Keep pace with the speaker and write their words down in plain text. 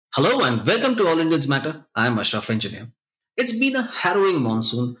Hello and welcome to All Indians Matter. I am Ashraf Engineer. It's been a harrowing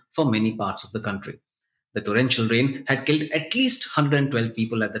monsoon for many parts of the country. The torrential rain had killed at least 112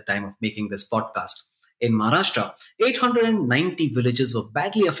 people at the time of making this podcast. In Maharashtra, 890 villages were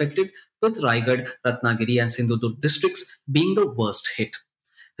badly affected, with Raigad, Ratnagiri, and Sindhudurg districts being the worst hit.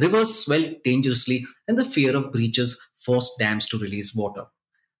 Rivers swelled dangerously, and the fear of breaches forced dams to release water.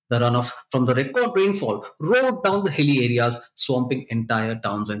 The runoff from the record rainfall roared down the hilly areas, swamping entire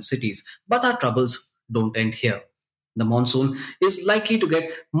towns and cities. But our troubles don't end here. The monsoon is likely to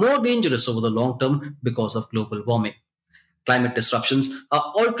get more dangerous over the long term because of global warming. Climate disruptions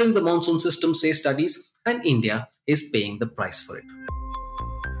are altering the monsoon system, say studies, and India is paying the price for it.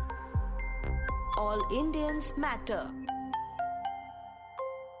 All Indians matter.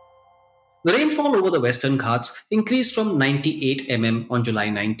 The rainfall over the Western Ghats increased from 98 mm on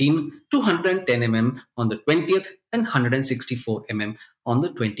July 19 to 110 mm on the 20th and 164 mm on the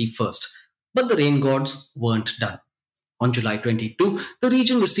 21st. But the rain gods weren't done. On July 22, the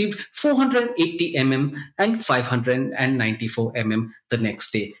region received 480 mm and 594 mm the next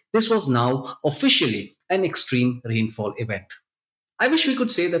day. This was now officially an extreme rainfall event. I wish we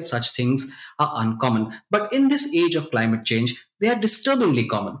could say that such things are uncommon, but in this age of climate change, they are disturbingly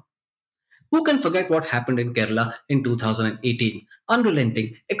common. Who can forget what happened in Kerala in 2018?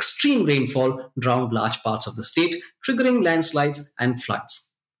 Unrelenting, extreme rainfall drowned large parts of the state, triggering landslides and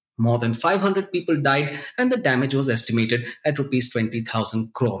floods. More than 500 people died, and the damage was estimated at rupees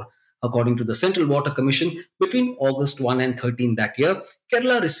 20,000 crore. According to the Central Water Commission, between August 1 and 13 that year,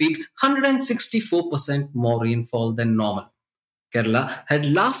 Kerala received 164% more rainfall than normal. Kerala had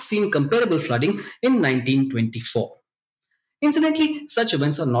last seen comparable flooding in 1924. Incidentally, such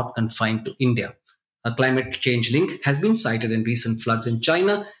events are not confined to India. A climate change link has been cited in recent floods in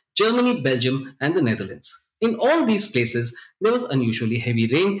China, Germany, Belgium, and the Netherlands. In all these places, there was unusually heavy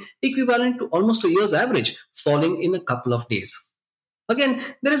rain, equivalent to almost a year's average, falling in a couple of days. Again,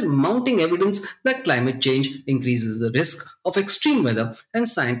 there is mounting evidence that climate change increases the risk of extreme weather, and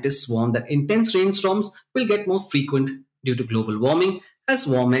scientists warn that intense rainstorms will get more frequent due to global warming as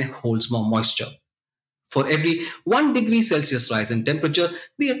warm air holds more moisture. For every 1 degree Celsius rise in temperature,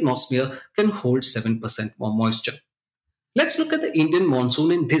 the atmosphere can hold 7% more moisture. Let's look at the Indian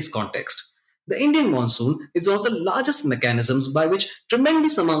monsoon in this context. The Indian monsoon is one of the largest mechanisms by which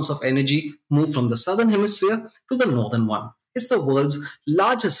tremendous amounts of energy move from the southern hemisphere to the northern one. It's the world's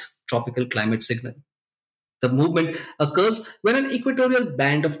largest tropical climate signal. The movement occurs when an equatorial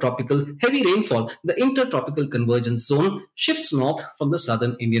band of tropical heavy rainfall, the intertropical convergence zone, shifts north from the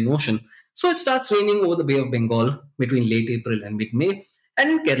southern Indian Ocean. So it starts raining over the Bay of Bengal between late April and mid May, and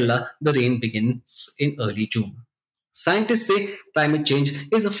in Kerala, the rain begins in early June. Scientists say climate change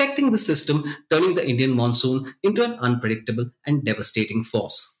is affecting the system, turning the Indian monsoon into an unpredictable and devastating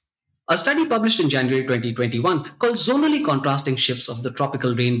force. A study published in January 2021 called Zonally Contrasting Shifts of the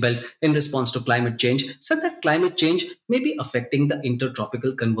Tropical Rain Belt in Response to Climate Change said that climate change may be affecting the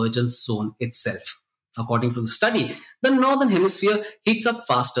intertropical convergence zone itself. According to the study, the northern hemisphere heats up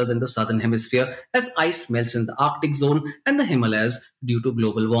faster than the southern hemisphere as ice melts in the Arctic zone and the Himalayas due to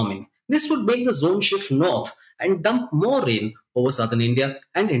global warming. This would make the zone shift north and dump more rain over southern India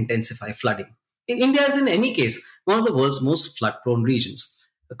and intensify flooding. In India, as in any case, one of the world's most flood prone regions.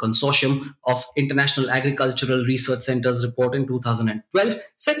 The consortium of International Agricultural Research Centers report in 2012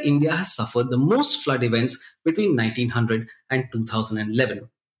 said India has suffered the most flood events between 1900 and 2011.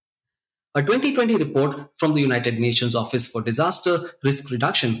 A 2020 report from the United Nations Office for Disaster Risk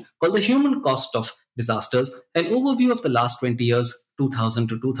Reduction called The Human Cost of Disasters, an overview of the last 20 years, 2000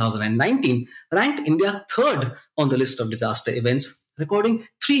 to 2019, ranked India third on the list of disaster events, recording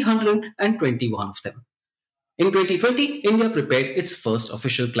 321 of them. In 2020, India prepared its first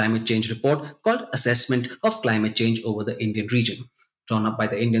official climate change report called Assessment of Climate Change over the Indian Region. Drawn up by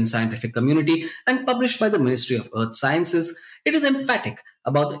the Indian scientific community and published by the Ministry of Earth Sciences, it is emphatic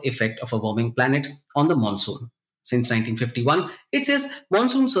about the effect of a warming planet on the monsoon. Since 1951, it says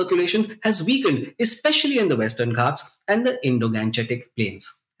monsoon circulation has weakened, especially in the Western Ghats and the Indo-Gangetic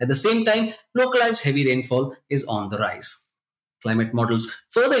Plains. At the same time, localized heavy rainfall is on the rise. Climate models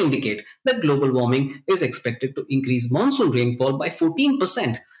further indicate that global warming is expected to increase monsoon rainfall by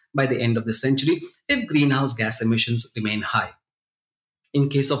 14% by the end of the century if greenhouse gas emissions remain high. In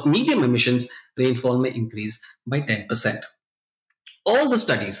case of medium emissions, rainfall may increase by 10%. All the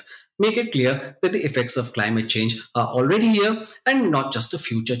studies make it clear that the effects of climate change are already here and not just a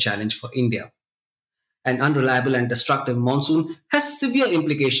future challenge for India. An unreliable and destructive monsoon has severe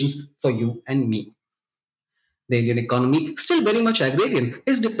implications for you and me. The Indian economy, still very much agrarian,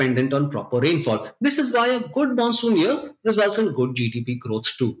 is dependent on proper rainfall. This is why a good monsoon year results in good GDP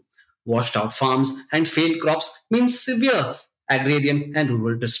growth too. Washed out farms and failed crops means severe agrarian and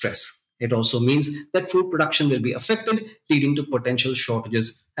rural distress. It also means that food production will be affected, leading to potential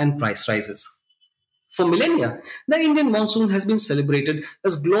shortages and price rises. For millennia, the Indian monsoon has been celebrated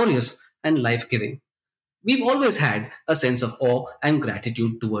as glorious and life giving. We've always had a sense of awe and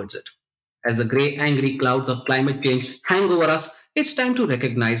gratitude towards it. As the grey, angry clouds of climate change hang over us, it's time to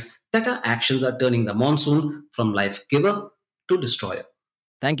recognize that our actions are turning the monsoon from life giver to destroyer.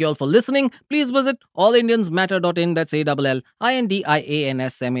 Thank you all for listening. Please visit allindiansmatter.in, that's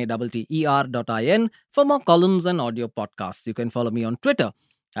ALLINDIANSMATTER.in, for more columns and audio podcasts. You can follow me on Twitter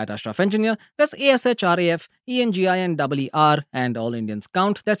at Ashraf Engineer, that's ASHRAFENGINER, and All Indians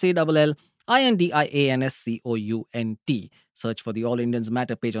Count, that's ALLINDIANSCOUNT. Search for the All Indians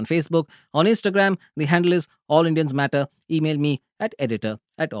Matter page on Facebook. On Instagram, the handle is All Indians Matter. Email me at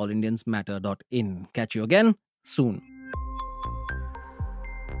editor@allindiansmatter.in. Catch you again soon.